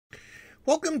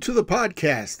Welcome to the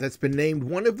podcast that's been named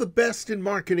one of the best in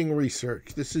marketing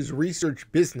research. This is Research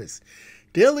Business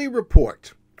Daily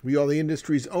Report. We are the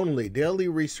industry's only daily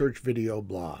research video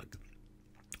blog.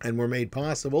 And we're made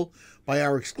possible by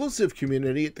our exclusive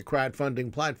community at the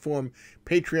crowdfunding platform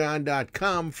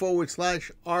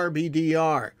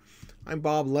patreon.com/RBDR. I'm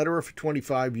Bob Lederer, for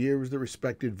 25 years, the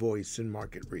respected voice in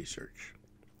market research.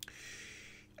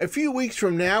 A few weeks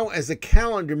from now, as the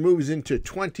calendar moves into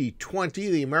 2020,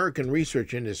 the American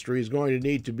research industry is going to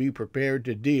need to be prepared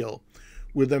to deal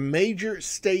with a major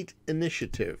state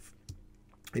initiative.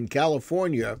 In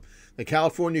California, the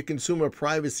California Consumer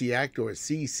Privacy Act, or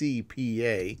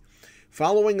CCPA,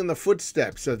 following in the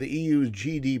footsteps of the EU's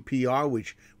GDPR,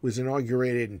 which was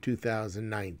inaugurated in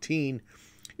 2019,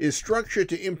 is structured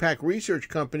to impact research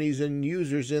companies and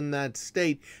users in that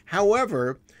state.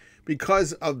 However,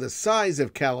 because of the size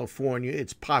of California,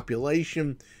 its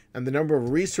population, and the number of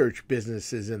research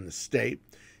businesses in the state,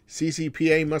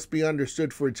 CCPA must be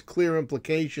understood for its clear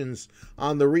implications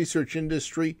on the research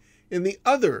industry in the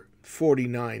other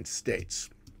 49 states.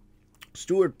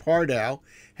 Stuart Pardau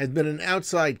has been an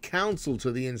outside counsel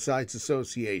to the Insights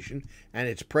Association and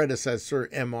its predecessor,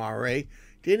 MRA,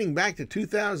 dating back to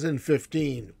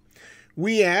 2015.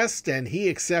 We asked, and he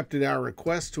accepted our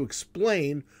request, to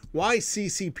explain why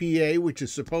CCPA, which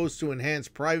is supposed to enhance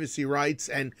privacy rights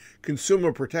and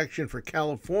consumer protection for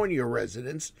California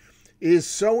residents, is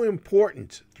so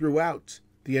important throughout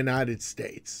the United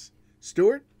States.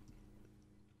 Stuart?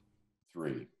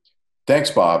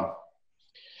 Thanks, Bob.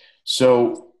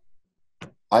 So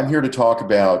I'm here to talk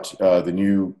about the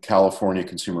new California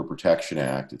Consumer Protection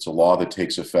Act. It's a law that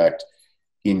takes effect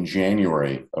in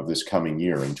January of this coming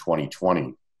year, in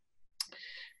 2020.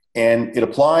 And it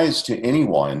applies to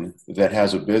anyone that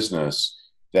has a business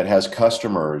that has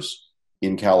customers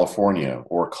in California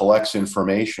or collects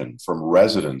information from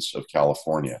residents of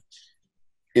California.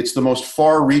 It's the most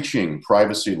far-reaching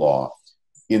privacy law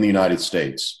in the United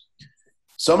States.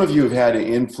 Some of you have had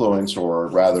influence, or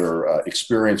rather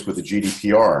experience, with the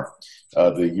GDPR,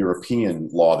 the European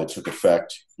law that took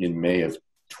effect in May of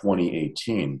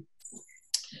 2018.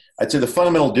 I'd say the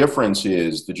fundamental difference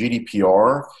is the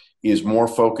GDPR is more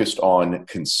focused on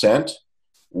consent,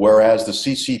 whereas the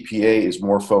CCPA is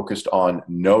more focused on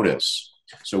notice.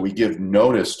 So we give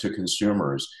notice to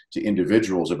consumers, to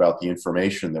individuals, about the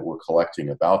information that we're collecting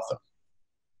about them.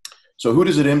 So who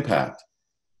does it impact?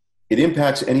 It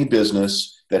impacts any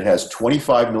business that has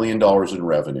 $25 million in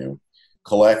revenue,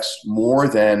 collects more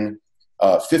than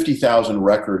 50,000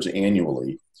 records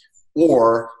annually,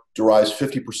 or derives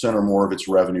 50% or more of its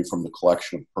revenue from the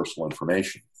collection of personal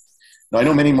information. Now, I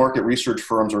know many market research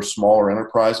firms are smaller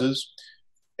enterprises,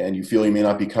 and you feel you may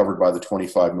not be covered by the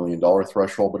 $25 million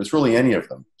threshold, but it's really any of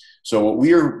them. So what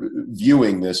we are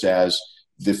viewing this as,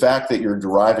 the fact that you're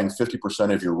deriving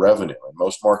 50% of your revenue, and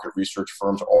most market research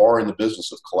firms are in the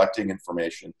business of collecting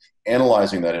information,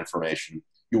 analyzing that information,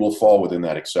 you will fall within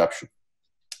that exception.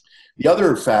 The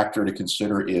other factor to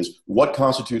consider is what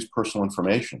constitutes personal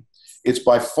information. It's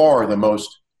by far the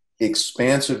most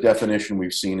expansive definition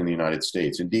we've seen in the United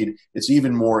States. Indeed, it's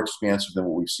even more expansive than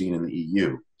what we've seen in the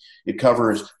EU. It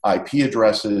covers IP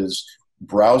addresses,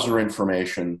 browser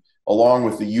information, along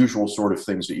with the usual sort of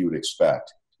things that you would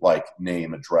expect, like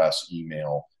name, address,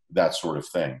 email, that sort of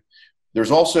thing.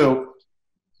 There's also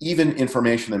even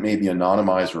information that may be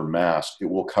anonymized or masked. It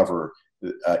will cover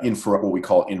what we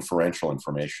call inferential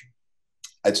information.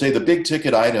 I'd say the big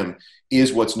ticket item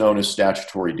is what's known as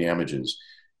statutory damages.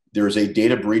 There is a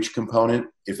data breach component.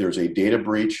 If there's a data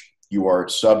breach, you are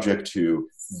subject to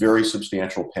very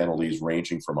substantial penalties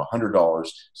ranging from $100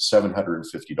 to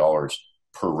 $750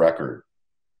 per record.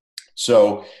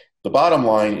 So the bottom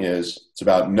line is it's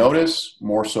about notice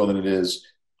more so than it is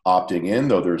opting in,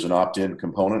 though there's an opt-in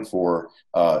component for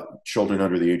children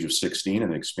under the age of 16,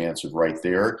 an expansive right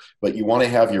there. But you want to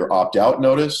have your opt-out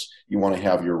notice, you want to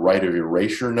have your right of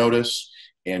erasure notice,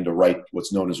 and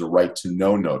what's known as a right to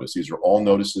know notice. These are all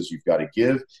notices you've got to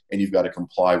give, and you've got to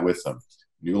comply with them.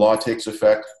 New law takes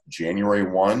effect January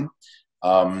 1.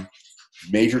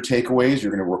 Major takeaways: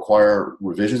 you're going to require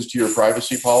revisions to your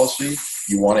privacy policy.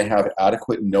 You want to have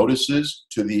adequate notices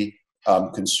to the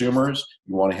consumers.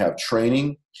 You want to have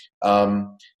training.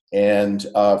 And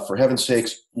for heaven's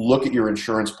sakes, look at your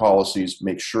insurance policies.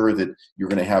 Make sure that you're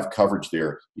going to have coverage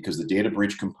there, because the data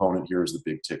breach component here is the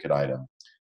big ticket item.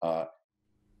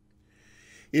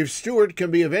 If Stuart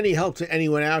can be of any help to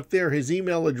anyone out there, his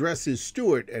email address is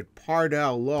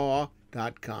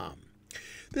stuart@pardaulaw.com.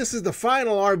 This is the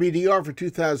final RBDR for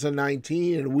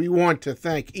 2019, and we want to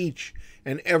thank each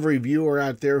and every viewer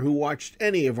out there who watched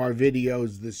any of our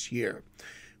videos this year.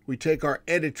 We take our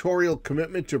editorial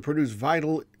commitment to produce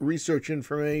vital research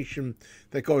information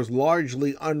that goes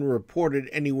largely unreported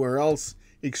anywhere else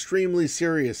extremely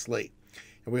seriously.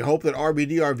 And we hope that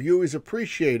RBDR viewers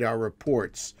appreciate our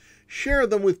reports, share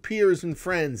them with peers and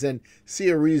friends, and see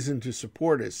a reason to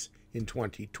support us in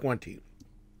 2020.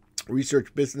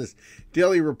 Research Business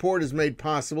Daily Report is made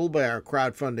possible by our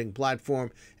crowdfunding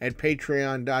platform at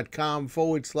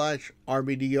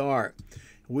patreon.com/RBDR.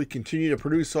 We continue to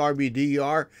produce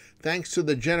RBDR thanks to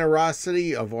the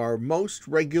generosity of our most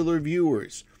regular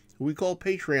viewers, who we call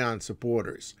Patreon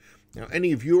supporters. Now,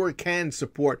 any viewer can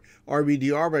support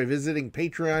RBDR by visiting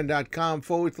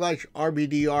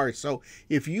patreon.com/RBDR. So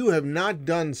if you have not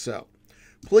done so,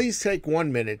 please take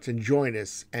 1 minute and join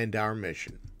us and our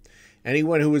mission.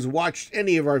 Anyone who has watched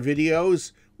any of our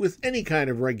videos with any kind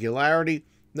of regularity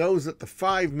knows that the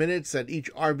 5 minutes that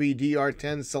each RBDR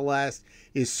tends to last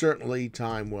is certainly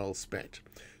time well spent.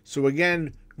 So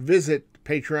again, visit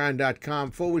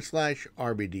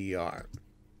patreon.com/RBDR.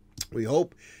 We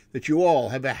hope that you all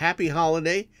have a happy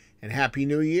holiday and happy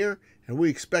new year, and we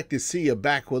expect to see you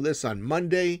back with us on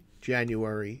Monday,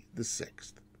 January the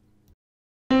 6th.